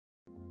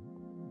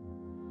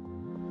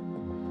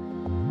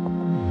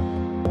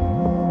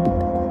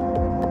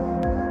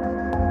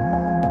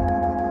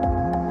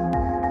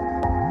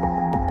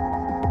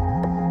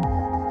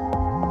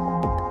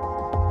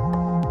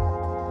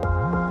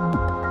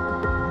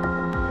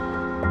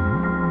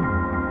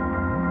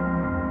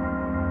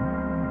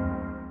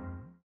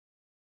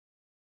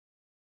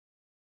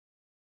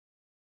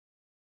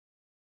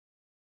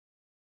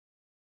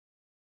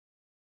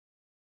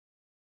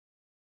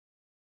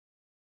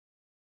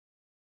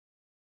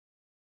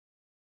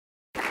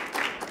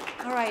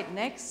All right,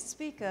 next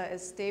speaker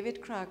is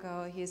David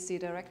Krakauer. He is the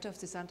director of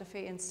the Santa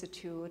Fe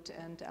Institute,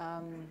 and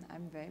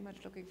I'm very much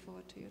looking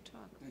forward to your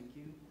talk. Thank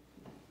you.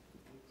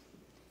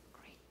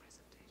 Great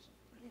presentation.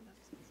 Really love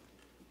this.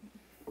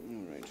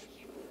 All right.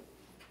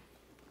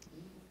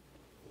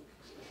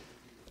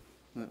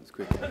 That's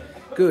quick.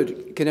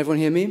 Good. Can everyone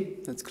hear me?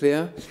 That's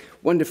clear?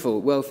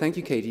 Wonderful. Well, thank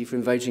you, Katie, for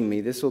inviting me.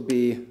 This will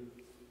be...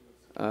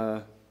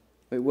 it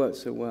worked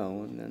so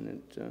well, and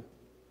then it...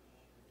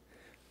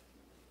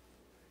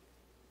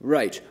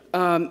 Right.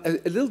 A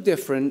little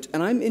different,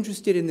 and I'm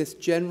interested in this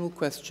general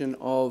question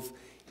of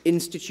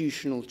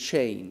institutional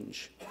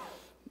change.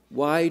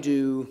 Why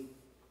do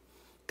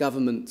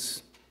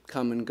governments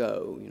come and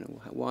go? You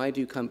know, why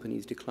do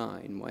companies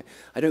decline? Why?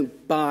 I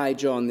don't buy,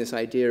 John, this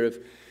idea of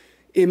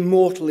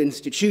immortal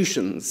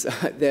institutions.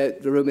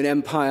 The Roman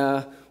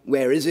Empire,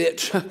 where is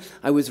it?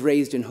 I was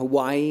raised in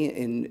Hawaii,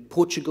 in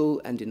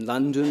Portugal, and in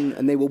London,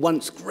 and they were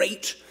once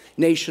great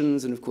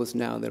nations, and of course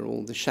now they're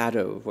all the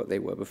shadow of what they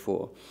were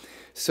before.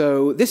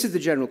 So this is the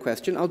general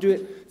question. I'll do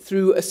it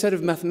through a set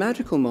of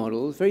mathematical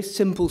models, very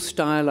simple,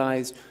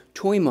 stylized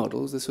toy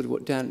models. That's sort of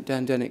what Dan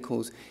Dennett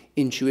calls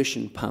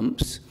intuition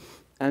pumps.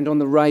 And on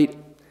the right,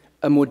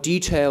 a more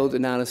detailed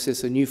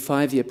analysis, a new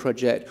 5-year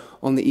project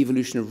on the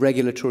evolution of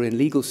regulatory and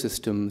legal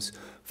systems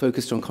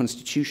focused on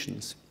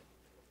constitutions.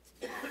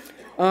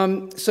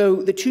 So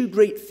the two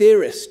great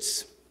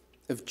theorists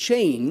of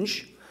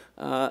change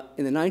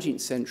in the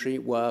 19th century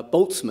were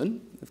Boltzmann,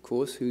 of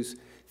course, whose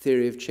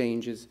theory of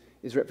change is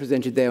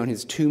represented there on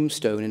his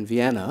tombstone in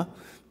Vienna,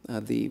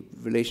 the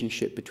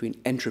relationship between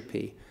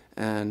entropy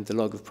and the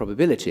log of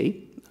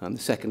probability, the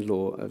second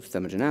law of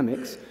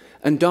thermodynamics,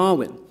 and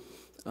Darwin,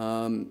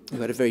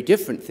 who had a very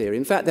different theory.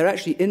 In fact, they're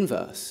actually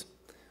inverse.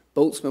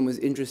 Boltzmann was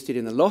interested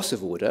in the loss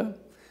of order,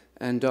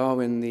 and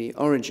Darwin the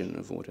origin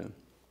of order.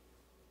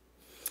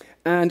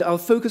 And I'll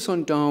focus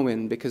on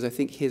Darwin because I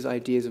think his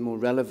ideas are more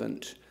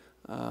relevant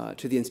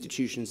to the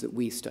institutions that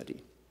we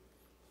study.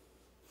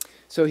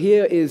 So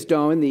here is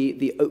Darwin,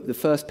 the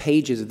first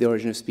pages of The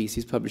Origin of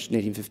Species, published in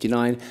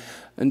 1859.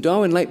 And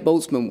Darwin, like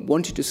Boltzmann,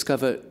 wanted to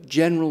discover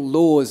general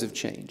laws of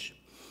change.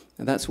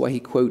 And that's why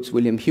he quotes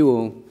William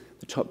Whewell,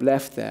 the top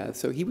left there.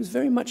 So he was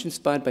very much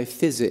inspired by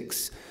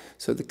physics.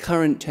 So the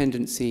current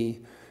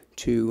tendency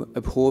to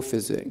abhor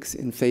physics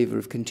in favor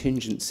of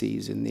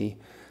contingencies in the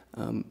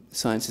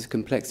science's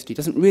complexity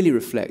doesn't really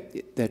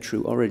reflect their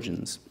true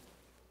origins.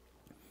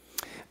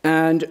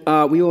 And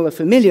we all are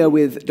familiar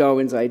with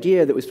Darwin's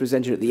idea that was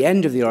presented at the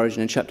end of The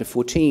Origin in chapter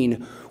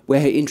 14, where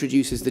he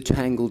introduces the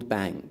tangled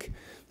bank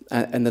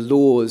and the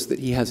laws that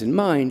he has in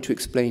mind to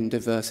explain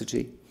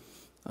diversity.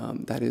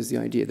 That is the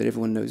idea that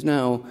everyone knows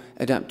now,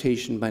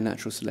 adaptation by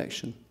natural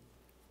selection.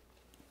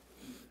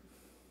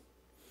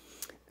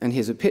 And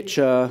here's a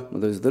picture, well,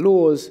 those are the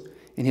laws,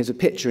 and here's a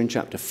picture in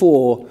chapter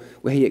 4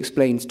 where he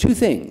explains two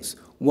things.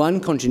 One,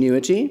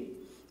 continuity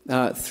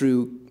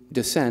through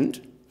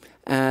descent,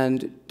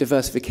 and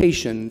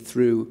diversification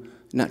through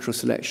natural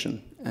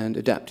selection and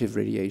adaptive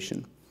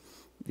radiation,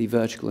 the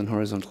vertical and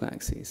horizontal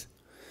axes.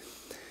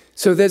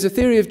 So there's a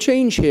theory of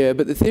change here,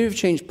 but the theory of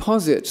change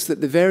posits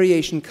that the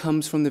variation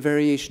comes from the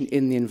variation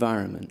in the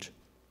environment.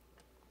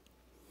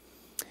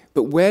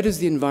 But where does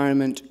the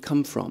environment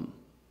come from?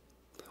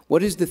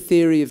 What is the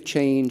theory of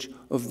change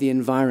of the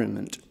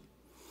environment?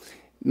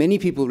 Many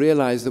people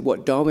realize that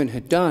what Darwin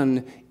had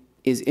done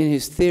is, in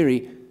his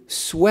theory,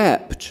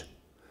 swept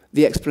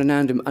the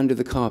explanandum under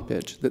the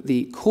carpet, that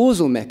the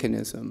causal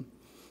mechanism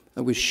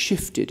was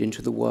shifted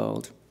into the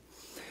world.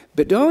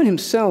 But Darwin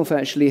himself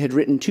actually had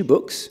written 2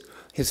 books,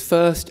 his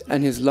first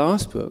and his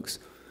last books,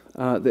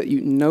 that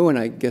no one,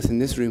 I guess, in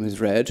this room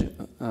has read.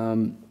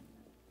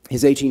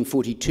 His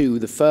 1842,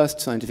 the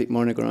first scientific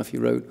monograph he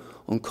wrote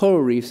on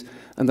coral reefs,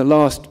 and the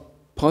last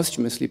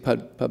posthumously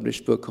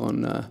published book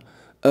on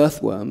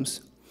earthworms,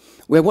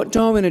 where what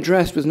Darwin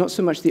addressed was not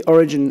so much the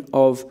origin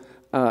of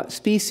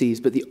species,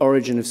 but the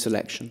origin of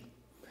selection.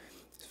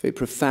 It's a very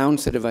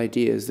profound set of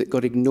ideas that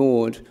got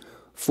ignored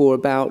for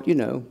about,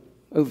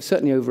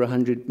 certainly over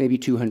 100, maybe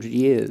 200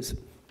 years.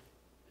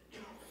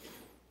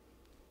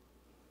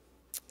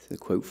 It's a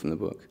quote from the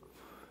book.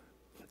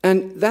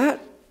 And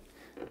that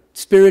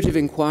spirit of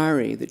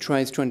inquiry that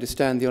tries to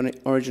understand the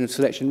origin of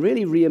selection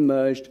really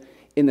re-emerged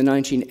in the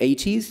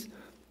 1980s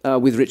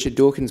with Richard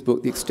Dawkins'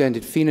 book, The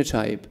Extended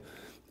Phenotype,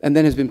 and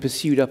then has been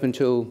pursued up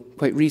until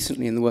quite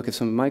recently in the work of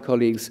some of my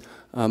colleagues,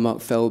 Mark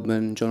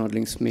Feldman, John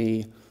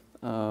Odling-Smee,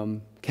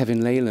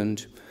 Kevin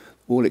Leyland,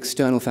 all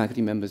external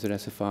faculty members at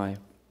SFI,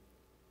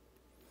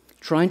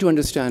 trying to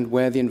understand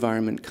where the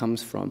environment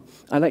comes from.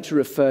 I like to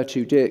refer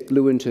to Dick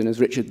Lewington as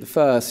Richard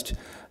I,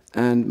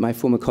 and my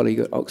former colleague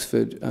at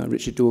Oxford,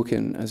 Richard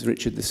Dawkins, as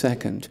Richard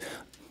II.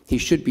 He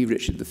should be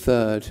Richard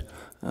III,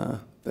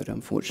 but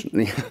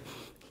unfortunately,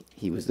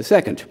 he was the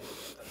second.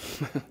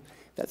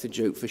 That's a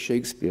joke for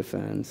Shakespeare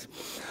fans.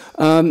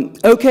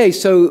 Okay,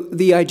 so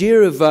the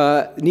idea of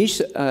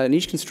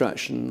niche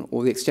construction,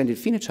 or the extended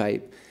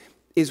phenotype,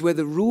 is where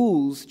the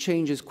rules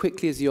change as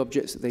quickly as the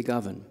objects that they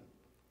govern.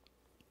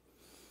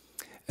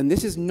 And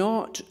this is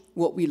not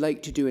what we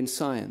like to do in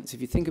science.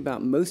 If you think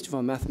about most of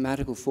our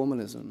mathematical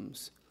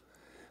formalisms,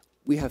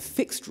 we have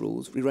fixed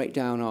rules. We write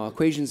down our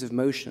equations of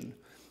motion,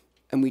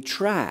 and we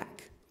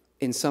track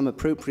in some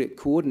appropriate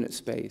coordinate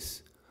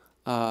space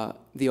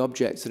the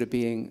objects that are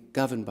being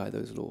governed by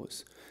those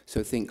laws.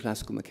 So think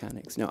classical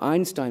mechanics. Now,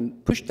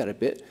 Einstein pushed that a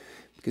bit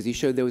because he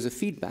showed there was a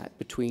feedback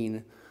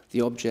between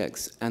the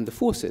objects and the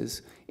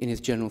forces in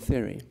his general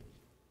theory.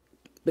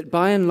 But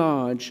by and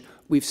large,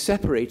 we've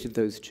separated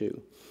those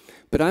two.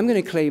 But I'm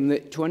going to claim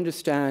that to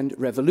understand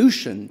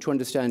revolution, to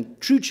understand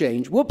true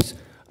change,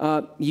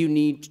 you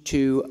need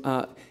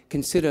to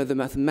consider the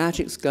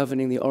mathematics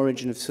governing the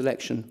origin of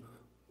selection.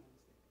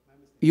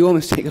 You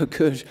almost take, oh,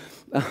 good,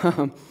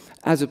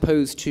 as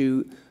opposed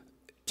to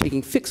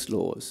taking fixed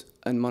laws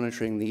and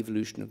monitoring the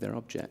evolution of their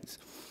objects.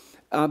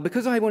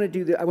 Because I want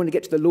to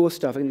get to the law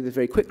stuff, I'm going to do this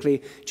very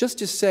quickly, just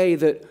to say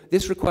that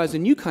this requires a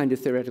new kind of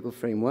theoretical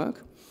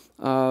framework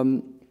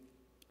to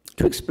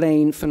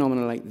explain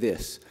phenomena like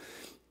this.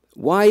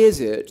 Why is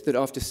it that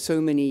after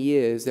so many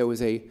years there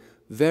was a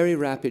very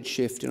rapid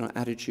shift in our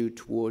attitude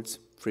towards,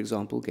 for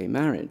example, gay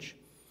marriage?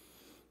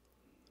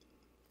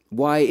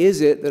 Why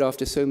is it that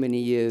after so many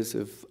years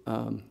of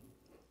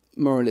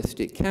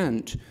moralistic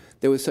cant,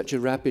 there was such a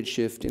rapid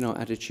shift in our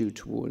attitude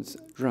towards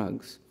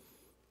drugs?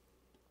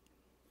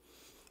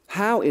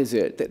 How is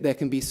it that there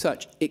can be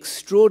such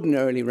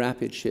extraordinarily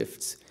rapid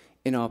shifts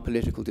in our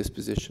political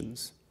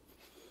dispositions?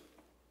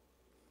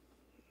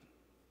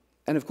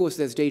 And of course,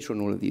 there's data on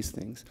all of these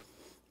things.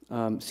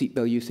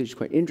 Seatbelt usage,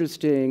 quite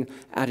interesting.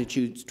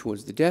 Attitudes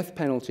towards the death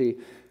penalty.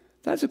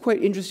 That's a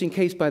quite interesting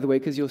case, by the way,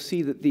 because you'll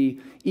see that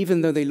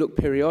even though they look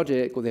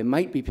periodic, or they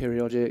might be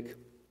periodic,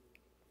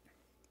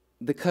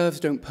 the curves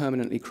don't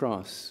permanently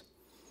cross,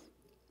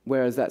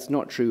 whereas that's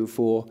not true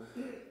for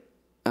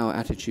our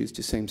attitudes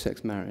to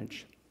same-sex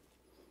marriage.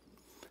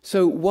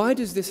 So why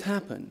does this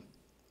happen?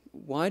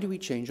 Why do we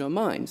change our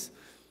minds?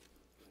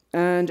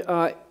 And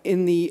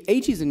in the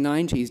 80s and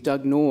 90s,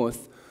 Doug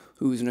North,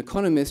 who was an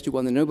economist who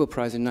won the Nobel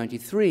Prize in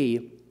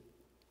 '93,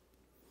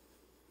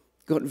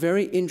 got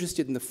very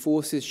interested in the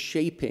forces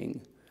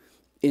shaping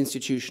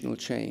institutional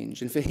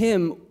change. And for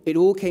him, it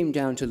all came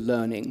down to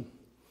learning.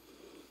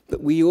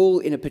 That we all,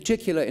 in a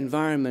particular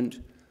environment,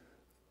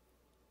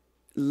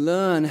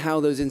 learn how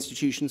those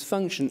institutions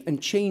function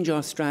and change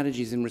our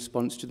strategies in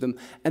response to them,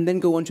 and then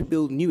go on to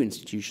build new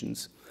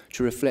institutions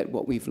to reflect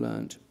what we've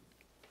learned.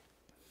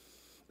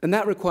 And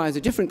that requires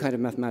a different kind of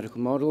mathematical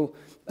model.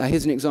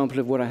 Here's an example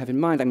of what I have in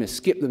mind. I'm going to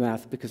skip the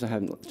math because I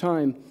haven't got the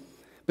time.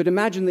 But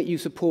imagine that you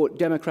support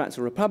Democrats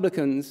or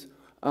Republicans.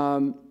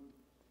 You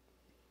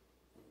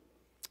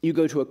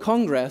go to a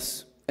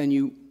Congress and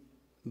you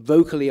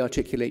vocally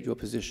articulate your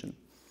position.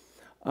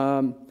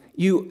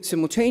 You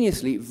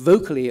simultaneously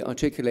vocally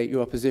articulate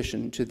your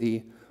opposition to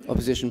the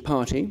opposition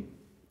party.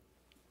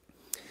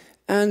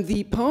 And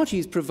the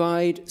parties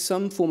provide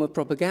some form of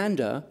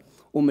propaganda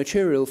or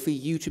material for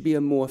you to be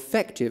a more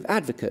effective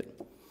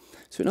advocate.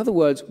 So in other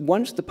words,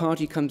 once the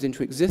party comes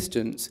into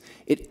existence,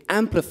 it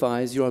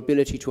amplifies your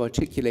ability to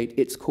articulate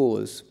its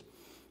cause.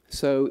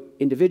 So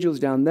individuals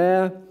down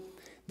there,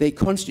 they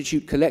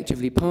constitute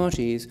collectively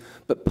parties,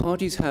 but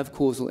parties have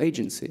causal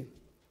agency,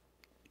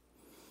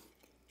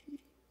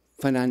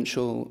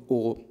 financial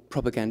or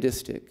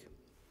propagandistic.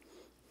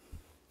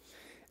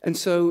 And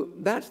so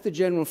that's the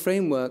general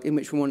framework in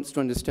which one wants to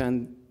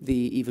understand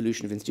the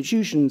evolution of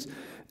institutions,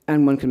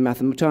 and one can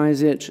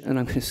mathematize it, and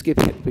I'm going to skip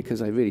it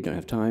because I really don't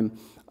have time,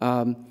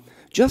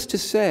 just to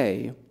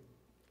say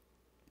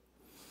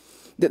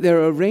that there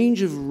are a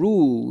range of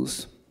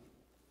rules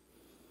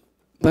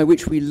by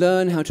which we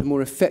learn how to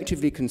more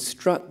effectively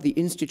construct the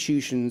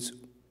institutions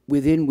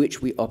within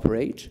which we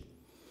operate,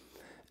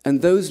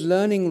 and those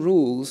learning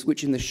rules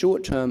which in the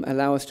short term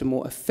allow us to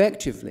more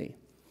effectively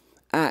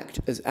act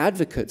as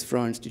advocates for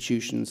our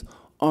institutions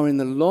are in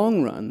the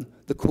long run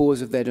the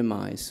cause of their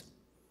demise.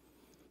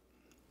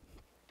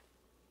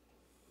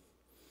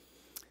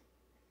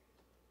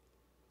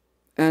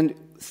 And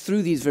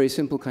through these very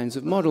simple kinds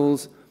of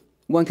models,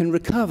 one can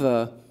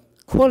recover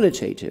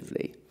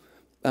qualitatively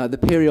the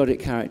periodic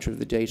character of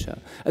the data.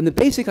 And the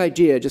basic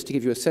idea, just to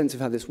give you a sense of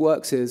how this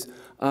works, is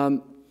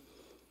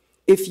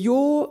if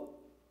your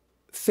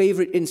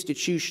favorite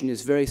institution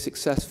is very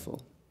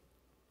successful,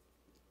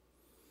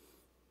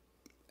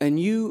 and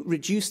you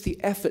reduce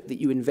the effort that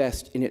you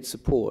invest in its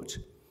support,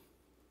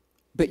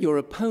 but your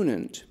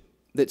opponent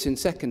that's in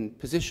second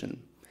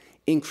position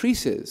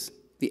increases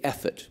the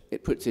effort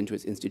it puts into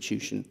its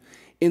institution,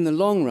 in the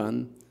long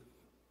run,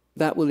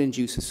 that will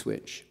induce a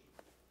switch.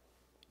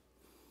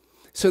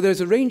 So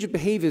there's a range of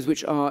behaviors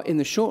which are, in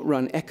the short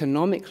run,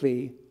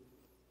 economically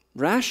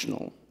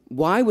rational.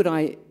 Why would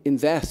I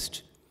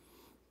invest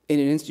in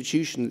an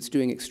institution that's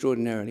doing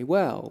extraordinarily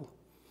well,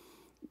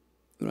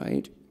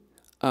 right?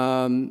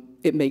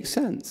 It makes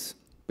sense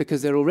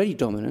because they're already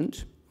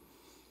dominant.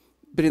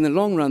 But in the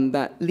long run,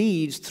 that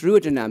leads through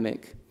a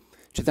dynamic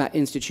to that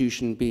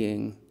institution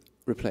being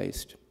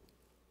replaced.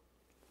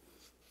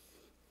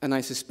 And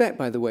I suspect,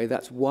 by the way,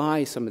 that's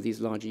why some of these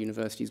larger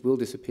universities will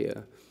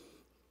disappear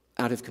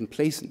out of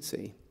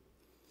complacency.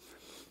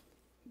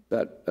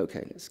 But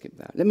okay, let's skip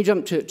that. Let me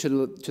jump to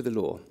the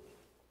law.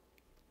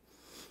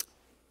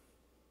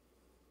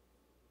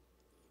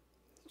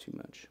 Too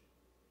much.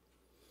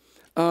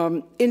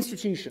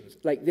 Institutions,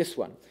 like this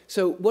one.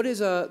 So what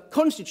is a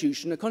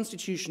constitution? A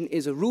constitution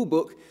is a rule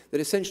book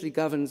that essentially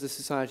governs the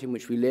society in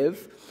which we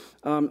live.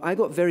 I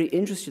got very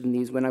interested in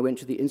these when I went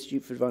to the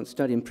Institute for Advanced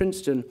Study in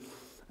Princeton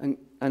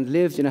and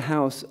lived in a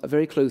house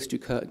very close to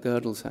Kurt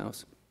Gödel's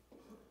house.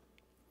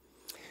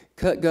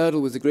 Kurt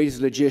Gödel was the greatest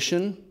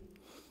logician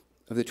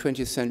of the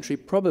 20th century,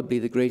 probably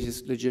the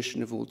greatest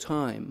logician of all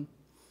time.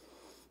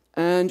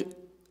 And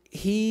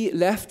he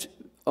left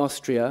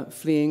Austria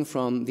fleeing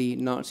from the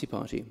Nazi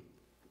Party.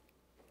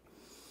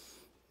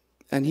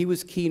 And he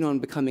was keen on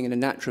becoming a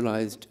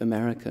naturalized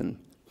American.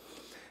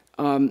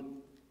 And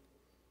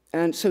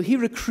so he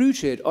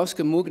recruited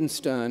Oscar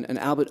Morgenstern and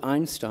Albert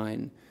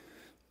Einstein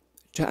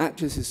to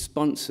act as his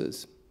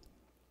sponsors.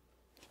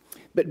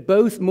 But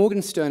both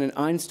Morgenstern and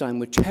Einstein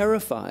were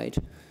terrified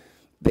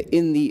that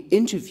in the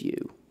interview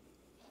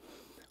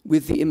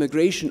with the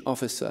immigration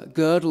officer,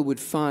 Gödel would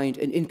find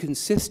an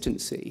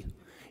inconsistency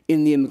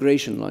in the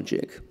immigration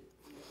logic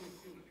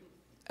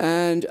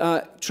and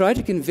tried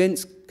to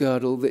convince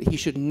Gödel that he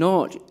should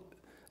not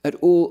at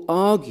all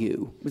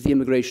argue with the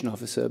immigration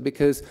officer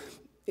because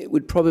it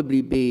would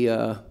probably be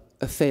a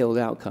failed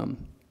outcome.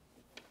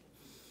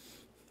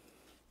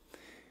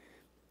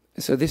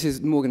 So this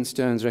is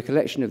Morgenstern's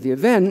recollection of the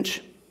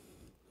event,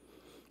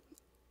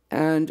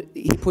 and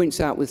he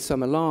points out with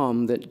some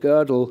alarm that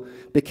Gödel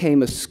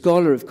became a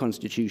scholar of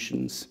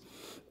constitutions.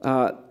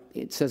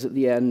 It says at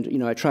the end, you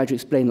know, I tried to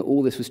explain that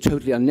all this was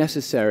totally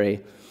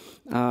unnecessary,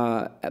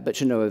 but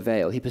to no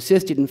avail. He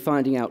persisted in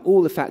finding out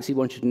all the facts he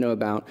wanted to know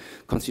about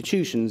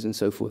constitutions and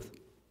so forth.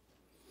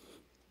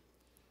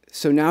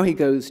 So now he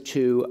goes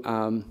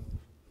to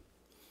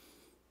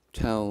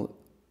tell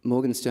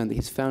Morgenstern that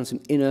he's found some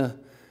inner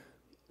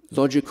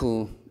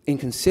logical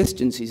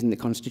inconsistencies in the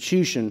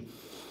Constitution,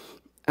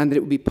 and that it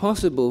would be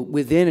possible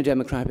within a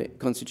democratic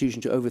constitution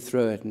to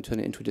overthrow it and turn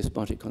it into a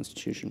despotic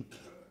constitution.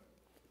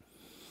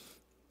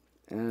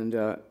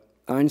 And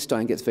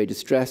Einstein gets very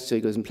distressed, so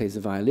he goes and plays the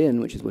violin,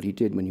 which is what he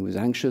did when he was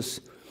anxious.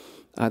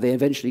 They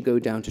eventually go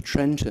down to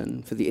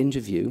Trenton for the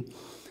interview.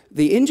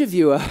 The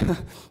interviewer,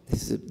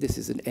 this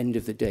is an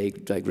end-of-the-day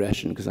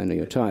digression because I know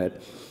you're tired.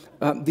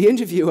 The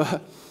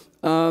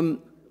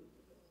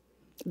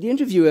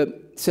interviewer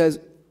says,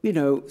 you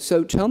know,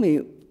 so tell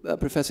me,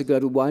 Professor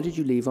Gödel, why did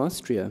you leave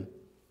Austria?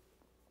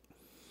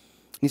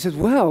 He says,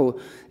 well,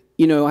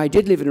 you know, I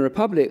did live in a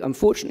republic.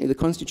 Unfortunately, the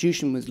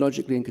constitution was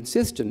logically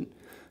inconsistent,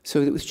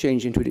 so it was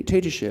changed into a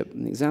dictatorship.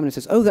 And the examiner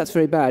says, oh, that's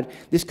very bad.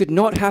 This could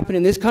not happen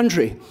in this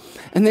country.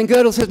 And then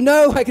Gödel says,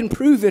 no, I can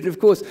prove it. Of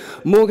course,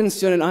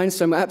 Morgenstern and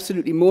Einstein were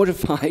absolutely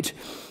mortified.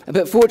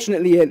 But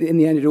fortunately, in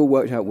the end, it all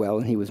worked out well,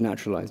 and he was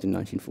naturalized in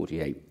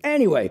 1948.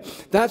 Anyway,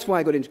 that's why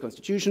I got into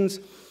constitutions.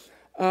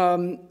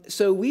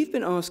 So we've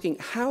been asking,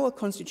 how are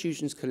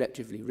constitutions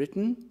collectively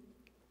written?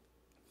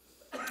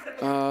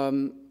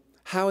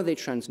 How are they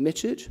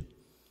transmitted?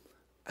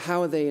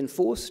 How are they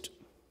enforced?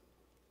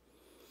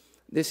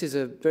 This is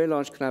a very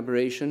large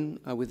collaboration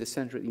with the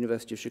Center at the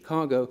University of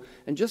Chicago.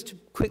 And just to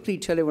quickly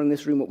tell everyone in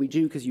this room what we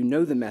do, because you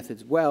know the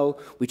methods well,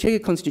 we take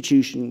a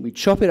constitution, we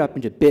chop it up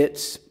into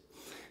bits.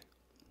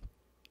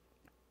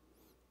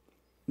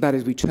 That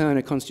is, we turn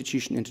a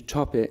constitution into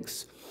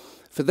topics.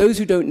 For those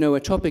who don't know, a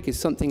topic is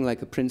something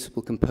like a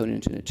principal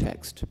component in a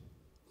text.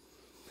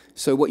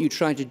 So what you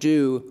try to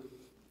do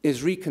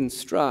is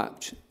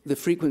reconstruct the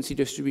frequency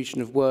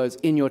distribution of words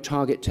in your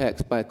target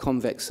text by a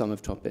convex sum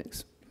of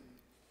topics.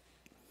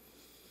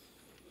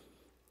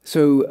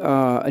 So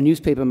a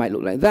newspaper might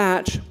look like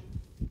that,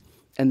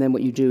 and then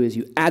what you do is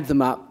you add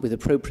them up with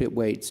appropriate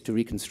weights to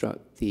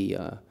reconstruct the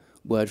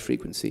word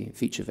frequency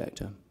feature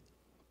vector.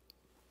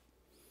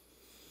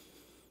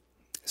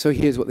 So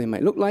here's what they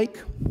might look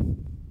like.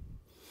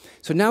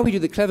 So now we do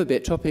the clever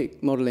bit.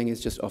 Topic modeling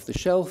is just off the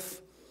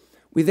shelf.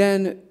 We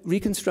then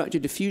reconstruct a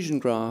diffusion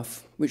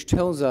graph which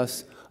tells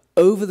us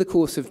over the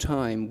course of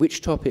time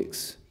which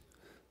topics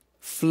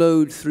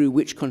flowed through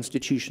which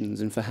constitutions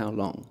and for how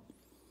long.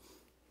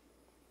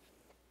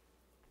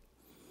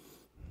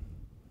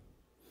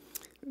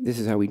 This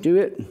is how we do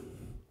it,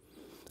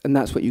 and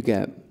that's what you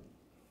get.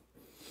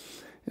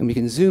 And we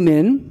can zoom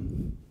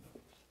in.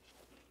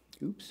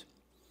 Oops,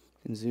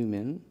 and zoom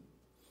in.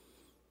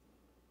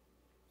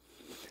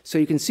 So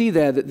you can see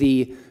there that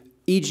the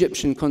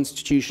Egyptian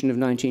constitution of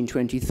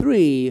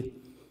 1923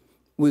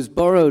 was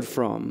borrowed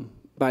from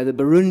by the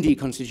Burundi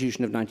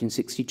constitution of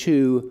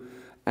 1962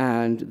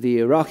 and the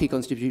Iraqi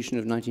constitution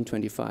of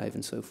 1925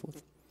 and so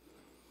forth.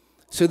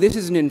 So this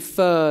is an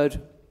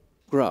inferred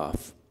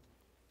graph.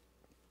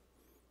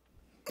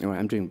 All right,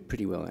 I'm doing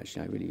pretty well,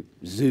 actually. I really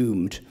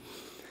zoomed.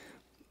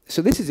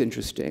 So this is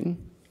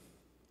interesting.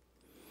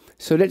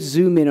 So let's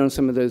zoom in on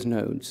some of those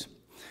nodes.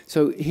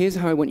 So here's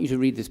how I want you to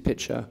read this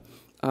picture.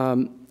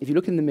 If you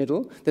look in the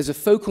middle, there's a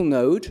focal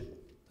node,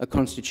 a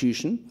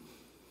constitution,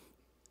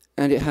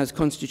 and it has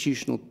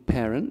constitutional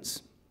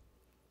parents.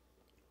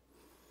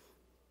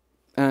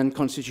 and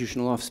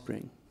constitutional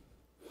offspring.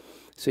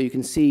 So you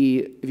can see,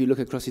 if you look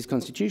across these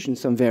constitutions,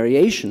 some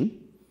variation.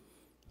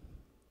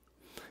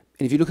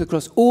 And if you look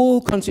across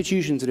all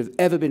constitutions that have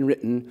ever been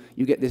written,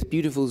 you get this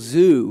beautiful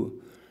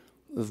zoo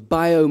of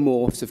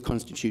biomorphs of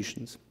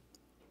constitutions.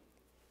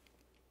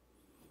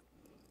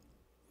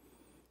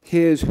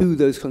 Here's who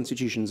those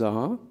constitutions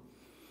are.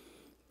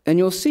 And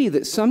you'll see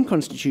that some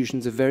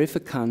constitutions are very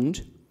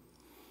fecund.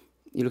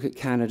 You look at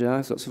Canada,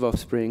 has lots of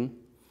offspring.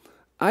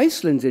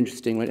 Iceland's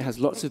interesting, right? It has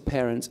lots of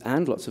parents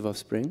and lots of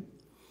offspring.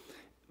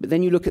 But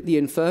then you look at the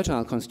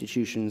infertile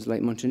constitutions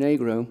like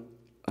Montenegro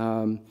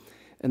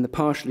and the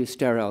partially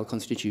sterile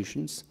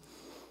constitutions.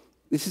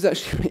 This is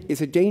actually,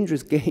 it's a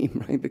dangerous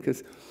game, right?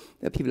 Because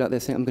there are people out there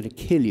saying, I'm going to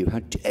kill you. How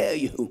dare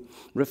you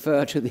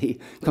refer to the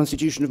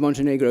constitution of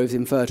Montenegro as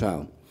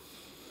infertile?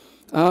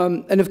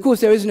 And of course,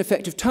 there is an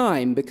effect of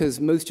time, because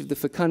most of the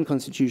fecund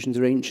constitutions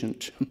are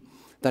ancient.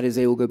 That is,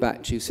 they all go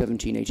back to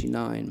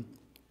 1789,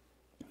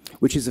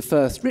 which is the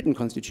first written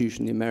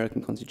constitution, the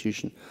American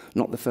Constitution,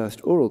 not the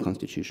first oral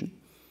constitution.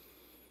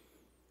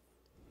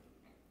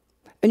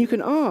 And you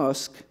can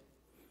ask,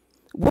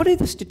 what are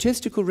the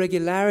statistical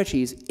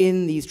regularities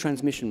in these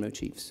transmission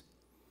motifs?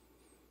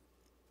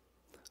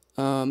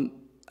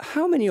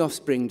 How many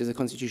offspring does a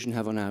constitution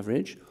have on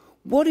average?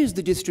 What is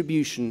the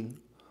distribution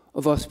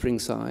of offspring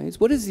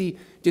size? What is the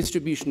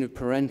distribution of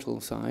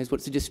parental size?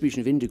 What's the distribution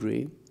of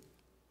in-degree?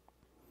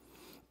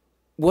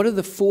 What are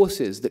the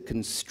forces that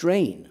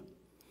constrain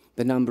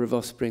the number of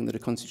offspring that a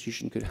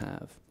constitution could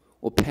have,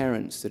 or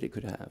parents that it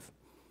could have?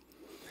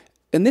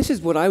 And this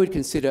is what I would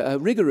consider a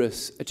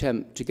rigorous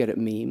attempt to get at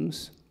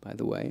memes, by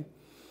the way,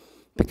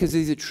 because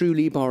these are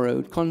truly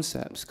borrowed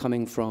concepts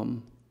coming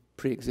from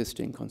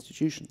pre-existing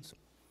constitutions.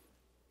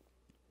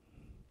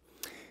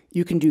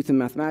 You can do the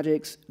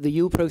mathematics. The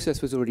Yule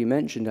process was already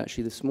mentioned,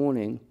 actually, this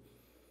morning.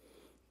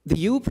 The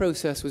Yule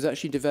process was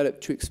actually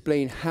developed to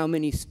explain how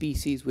many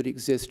species would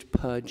exist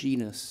per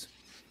genus.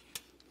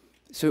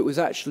 So it was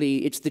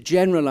actually, it's the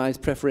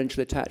generalized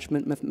preferential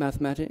attachment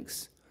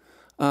mathematics.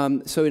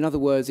 So in other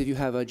words, if you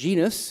have a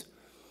genus,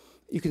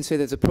 you can say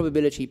there's a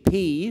probability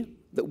P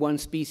that one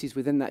species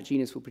within that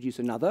genus will produce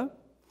another,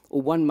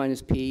 or 1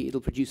 minus P,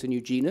 it'll produce a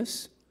new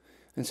genus.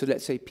 And so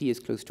let's say P is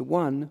close to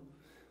 1.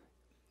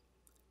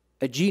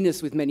 A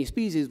genus with many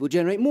species will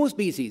generate more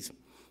species,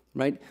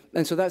 right?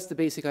 And so that's the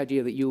basic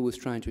idea that Yule was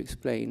trying to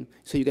explain.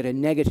 So you get a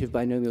negative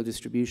binomial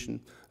distribution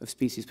of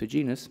species per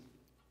genus,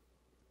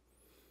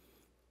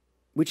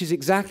 which is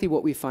exactly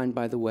what we find,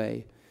 by the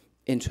way,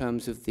 in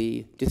terms of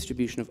the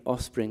distribution of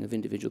offspring of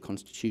individual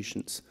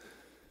constitutions.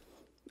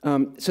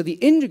 So the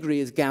in-degree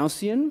is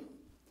Gaussian.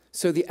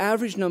 So the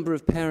average number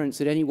of parents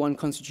that any one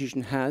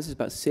constitution has is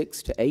about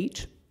 6 to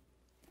 8.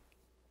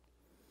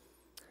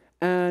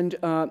 And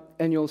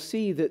you'll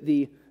see that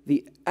the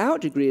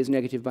out degree is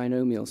negative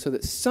binomial, so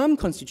that some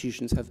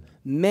constitutions have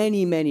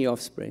many, many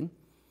offspring,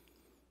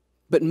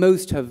 but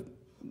most have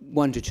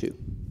 1 to 2,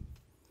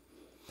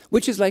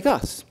 which is like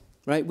us,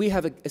 right? We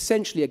have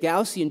essentially a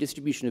Gaussian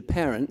distribution of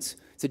parents.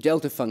 It's a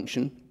delta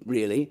function,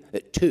 really,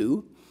 at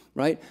 2,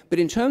 right? But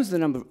in terms of the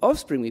number of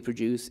offspring we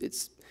produce,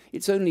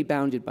 it's only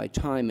bounded by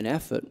time and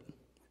effort.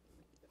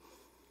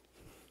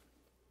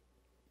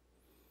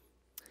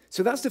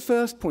 So that's the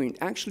first point.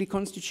 Actually,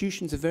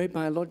 constitutions are very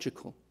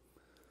biological.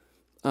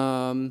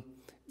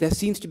 There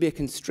seems to be a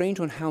constraint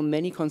on how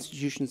many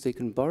constitutions they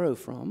can borrow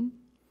from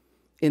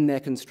in their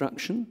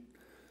construction.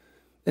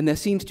 And there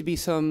seems to be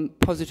some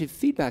positive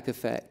feedback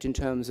effect in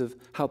terms of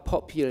how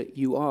popular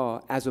you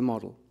are as a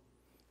model.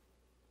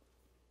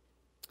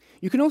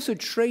 You can also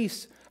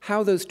trace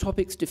how those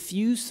topics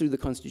diffuse through the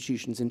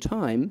constitutions in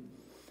time.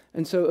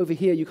 And so over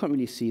here, you can't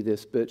really see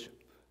this, but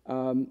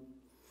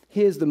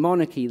here's the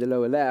monarchy, the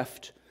lower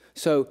left.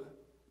 So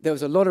there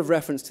was a lot of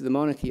reference to the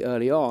monarchy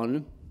early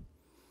on,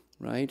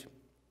 right,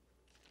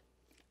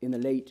 in the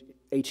late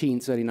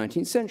 18th, early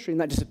 19th century, and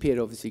that disappeared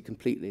obviously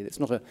completely. It's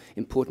not an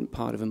important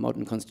part of a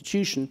modern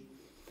constitution.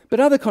 But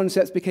other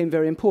concepts became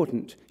very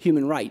important,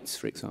 human rights,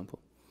 for example.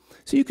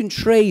 So you can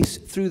trace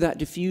through that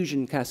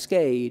diffusion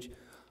cascade,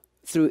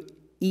 through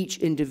each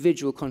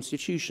individual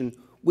constitution,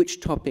 which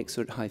topics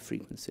are at high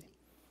frequency.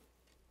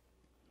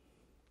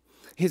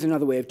 Here's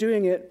another way of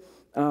doing it.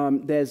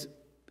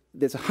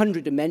 There's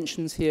 100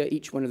 dimensions here.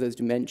 Each one of those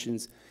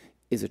dimensions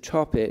is a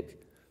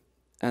topic,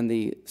 and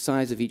the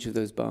size of each of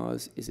those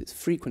bars is its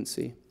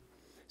frequency.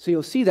 So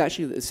you'll see that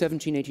actually that the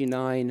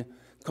 1789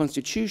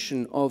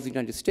 Constitution of the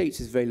United States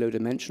is very low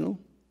dimensional.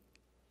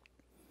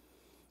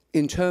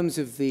 In terms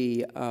of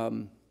the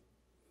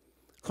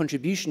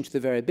contribution to the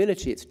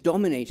variability, it's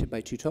dominated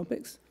by 2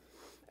 topics.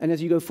 And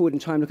as you go forward in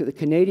time, look at the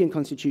Canadian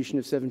Constitution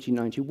of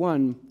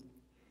 1791,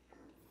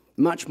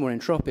 much more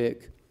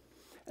entropic.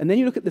 And then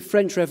you look at the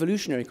French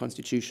revolutionary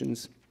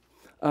constitutions,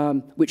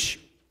 which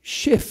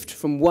shift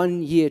from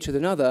one year to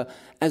another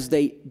as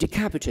they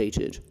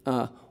decapitated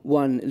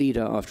one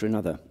leader after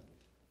another.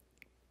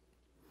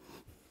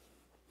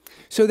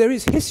 So there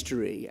is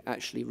history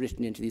actually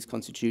written into these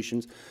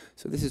constitutions.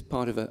 So this is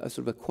part of a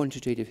sort of a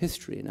quantitative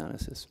history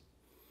analysis.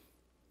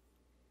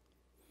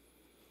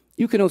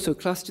 You can also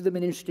cluster them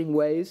in interesting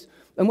ways.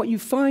 And what you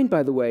find,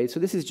 by the way,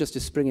 so this is just a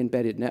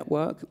spring-embedded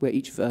network where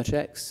each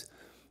vertex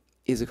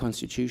is a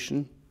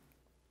constitution,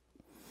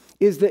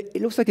 is that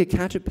it looks like a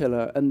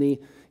caterpillar,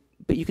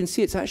 but you can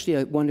see it's actually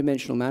a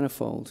one-dimensional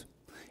manifold.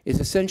 It's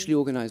essentially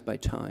organized by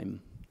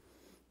time.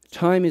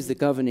 Time is the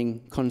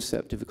governing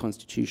concept of a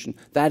constitution.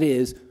 That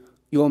is,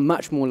 you're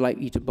much more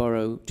likely to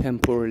borrow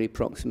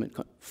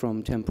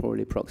from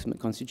temporally proximate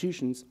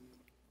constitutions.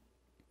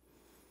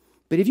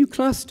 But if you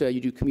cluster, you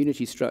do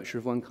community structure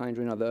of one kind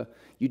or another,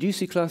 you do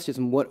see clusters,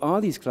 and what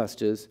are these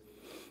clusters?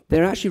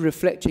 They're actually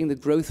reflecting the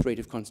growth rate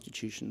of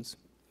constitutions.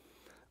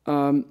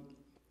 Between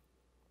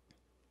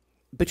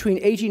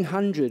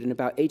 1800 and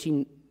about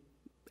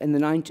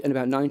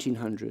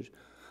 1900,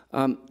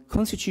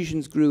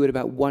 constitutions grew at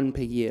about 1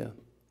 per year.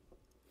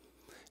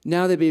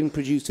 Now they're being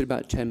produced at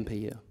about 10 per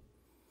year.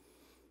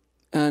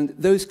 And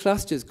those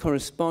clusters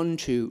correspond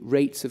to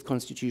rates of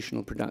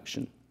constitutional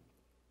production.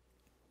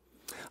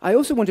 I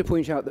also want to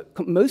point out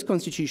that most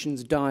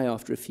constitutions die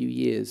after a few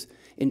years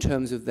in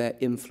terms of their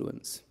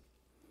influence.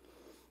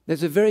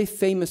 There's a very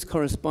famous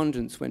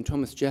correspondence when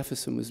Thomas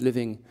Jefferson was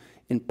living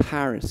in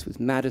Paris with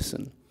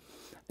Madison.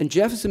 And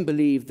Jefferson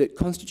believed that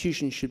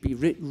constitutions should be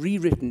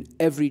rewritten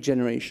every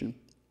generation.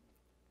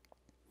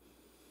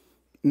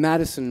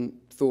 Madison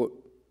thought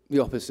the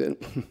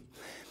opposite.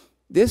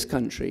 This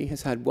country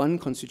has had one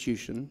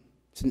constitution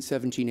since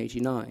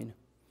 1789.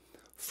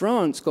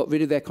 France got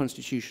rid of their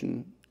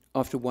constitution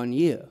after 1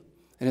 year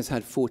and has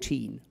had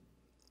 14.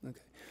 Okay.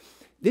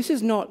 This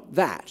is not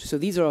that. So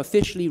these are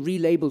officially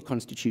relabeled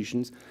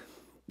constitutions.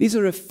 These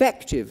are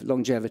effective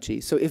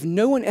longevity. So if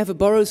no one ever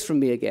borrows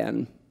from me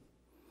again,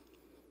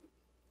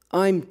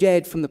 I'm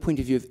dead from the point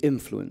of view of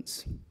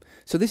influence.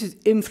 So this is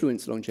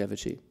influence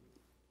longevity.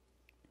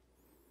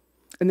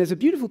 And there's a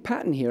beautiful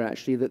pattern here,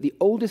 actually, that the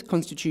oldest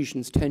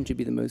constitutions tend to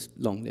be the most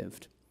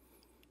long-lived.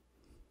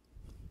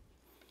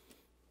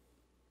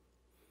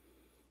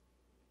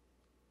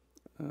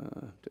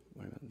 Don't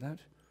worry about that.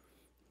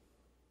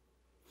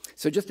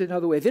 So just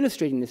another way of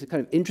illustrating this is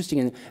kind of interesting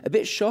and a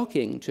bit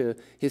shocking to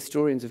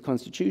historians of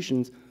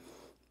constitutions.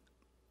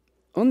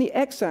 On the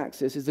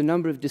x-axis is the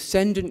number of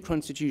descendant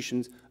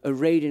constitutions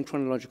arrayed in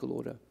chronological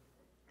order.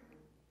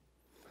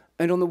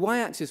 And on the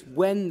y-axis,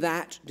 when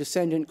that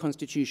descendant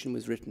constitution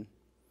was written.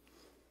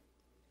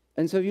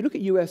 And so if you look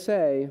at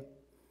USA,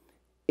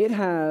 it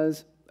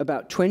has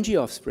about 20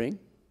 offspring,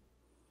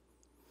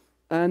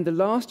 and the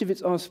last of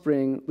its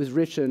offspring was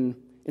written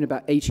in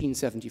about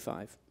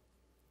 1875.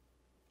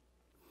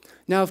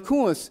 Now, of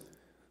course,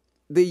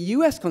 the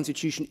US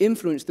Constitution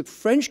influenced the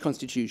French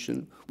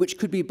Constitution, which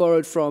could be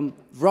borrowed from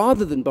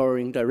rather than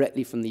borrowing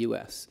directly from the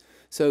US.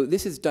 So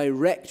this is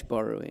direct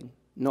borrowing,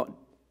 not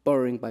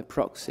borrowing by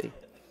proxy.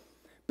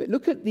 But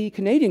look at the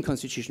Canadian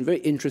Constitution, very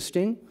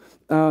interesting.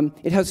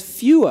 It has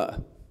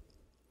fewer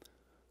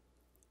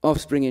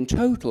offspring in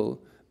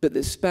total, but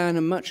that span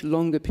a much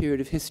longer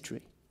period of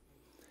history.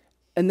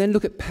 And then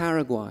look at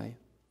Paraguay.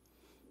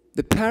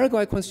 The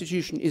Paraguay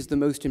Constitution is the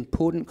most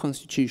important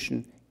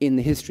constitution in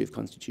the history of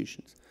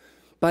constitutions,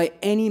 by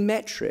any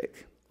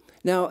metric.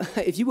 Now,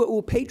 if you were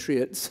all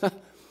patriots,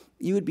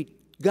 you would be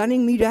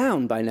gunning me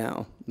down by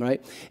now,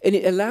 right? And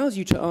it allows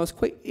you to ask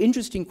quite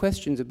interesting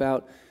questions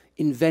about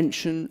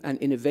invention and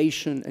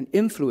innovation and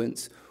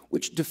influence,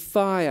 which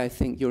defy, I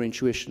think, your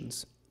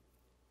intuitions.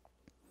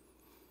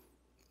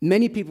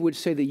 Many people would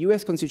say the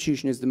US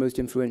Constitution is the most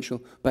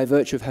influential by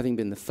virtue of having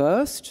been the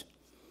first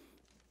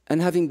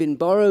and having been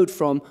borrowed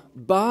from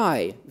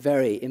by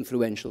very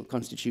influential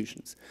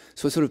constitutions.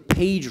 So a sort of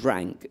page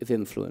rank of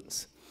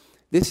influence.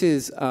 This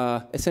is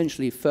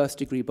essentially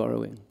first-degree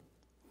borrowing.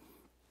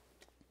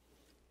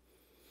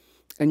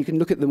 And you can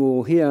look at them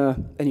all here,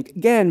 and you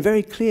again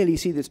very clearly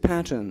see this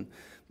pattern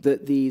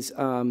that these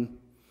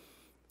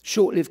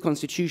short-lived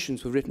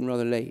constitutions were written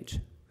rather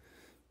late,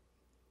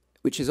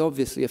 which is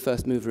obviously a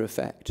first-mover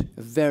effect,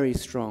 a very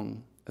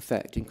strong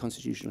effect in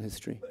constitutional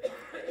history.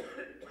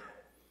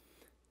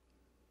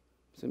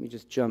 So let me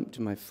just jump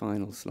to my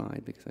final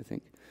slide, because I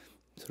think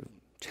sort of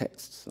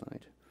text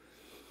slide.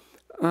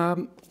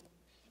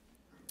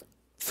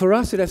 For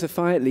us at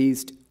SFI, at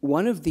least,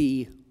 one of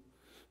the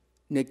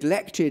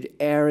neglected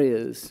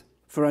areas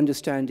for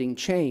understanding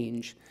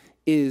change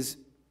is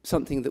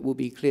something that will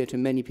be clear to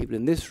many people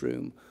in this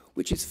room,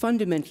 which is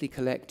fundamentally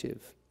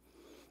collective.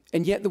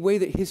 And yet the way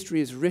that history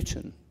is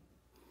written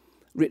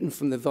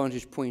from the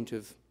vantage point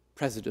of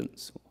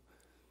presidents, or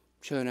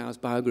Chernow's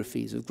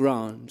biographies of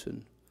Grant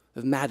and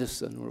of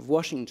Madison or of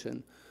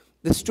Washington,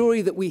 the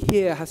story that we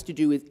hear has to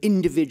do with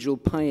individual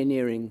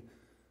pioneering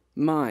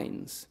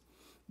minds.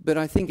 But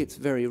I think it's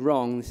very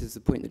wrong. This is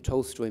the point that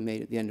Tolstoy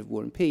made at the end of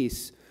War and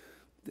Peace,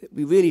 that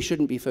we really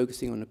shouldn't be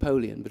focusing on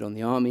Napoleon, but on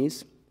the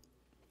armies.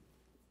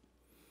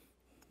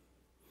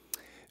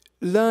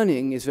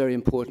 Learning is very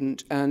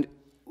important, and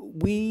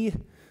we,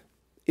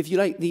 if you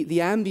like,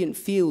 the ambient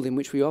field in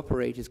which we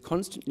operate is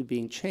constantly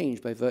being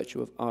changed by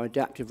virtue of our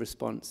adaptive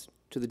response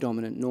to the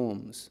dominant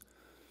norms.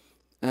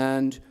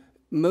 And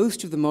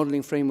most of the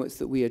modeling frameworks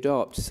that we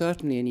adopt,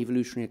 certainly in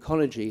evolutionary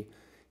ecology,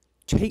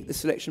 take the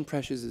selection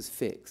pressures as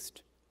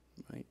fixed,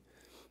 right?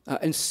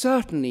 And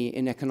certainly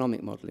in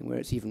economic modeling, where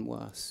it's even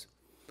worse.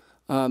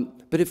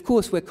 But of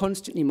course, we're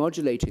constantly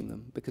modulating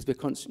them because we're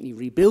constantly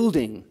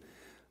rebuilding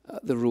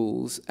the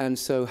rules, and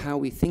so how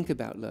we think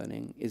about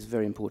learning is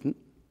very important.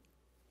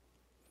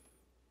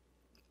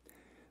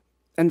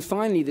 And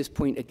finally, this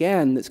point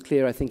again that's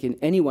clear, I think, in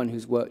anyone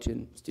who's worked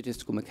in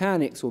statistical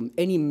mechanics or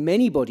any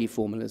many-body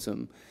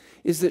formalism,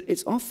 is that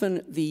it's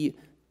often the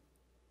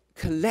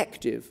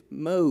collective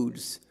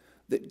modes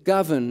that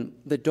govern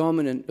the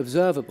dominant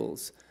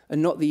observables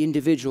and not the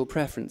individual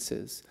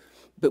preferences.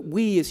 But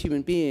we as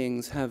human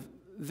beings have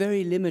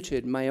very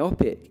limited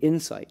myopic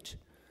insight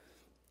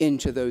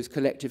into those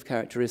collective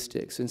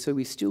characteristics, and so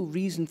we still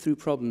reason through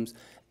problems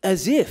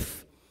as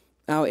if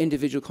our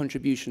individual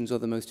contributions are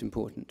the most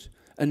important,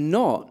 and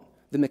not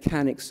the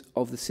mechanics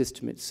of the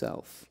system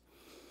itself.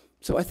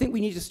 So I think we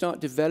need to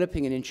start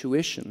developing an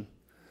intuition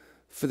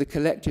for the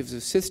collectives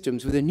of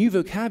systems with a new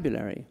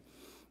vocabulary,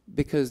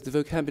 because the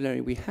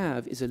vocabulary we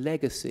have is a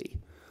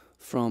legacy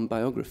from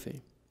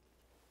biography.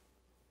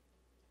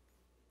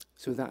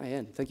 So with that I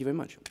end. Thank you very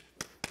much.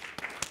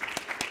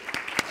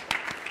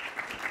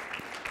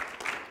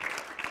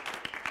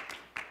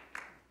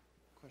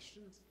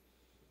 Questions?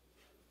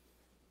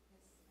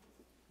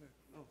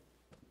 Oh.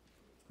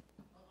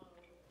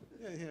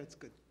 Yeah, it's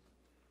good.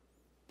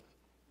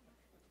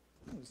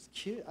 That was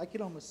cute. I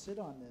could almost sit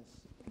on this.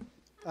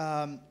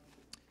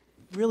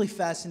 Really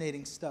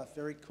fascinating stuff.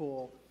 Very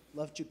cool.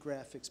 Loved your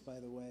graphics, by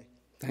the way.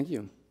 Thank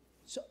you.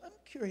 So I'm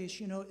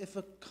curious, you know, if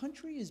a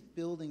country is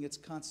building its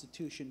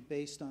constitution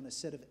based on a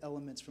set of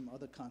elements from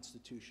other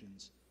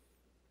constitutions,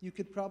 you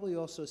could probably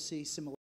also see similar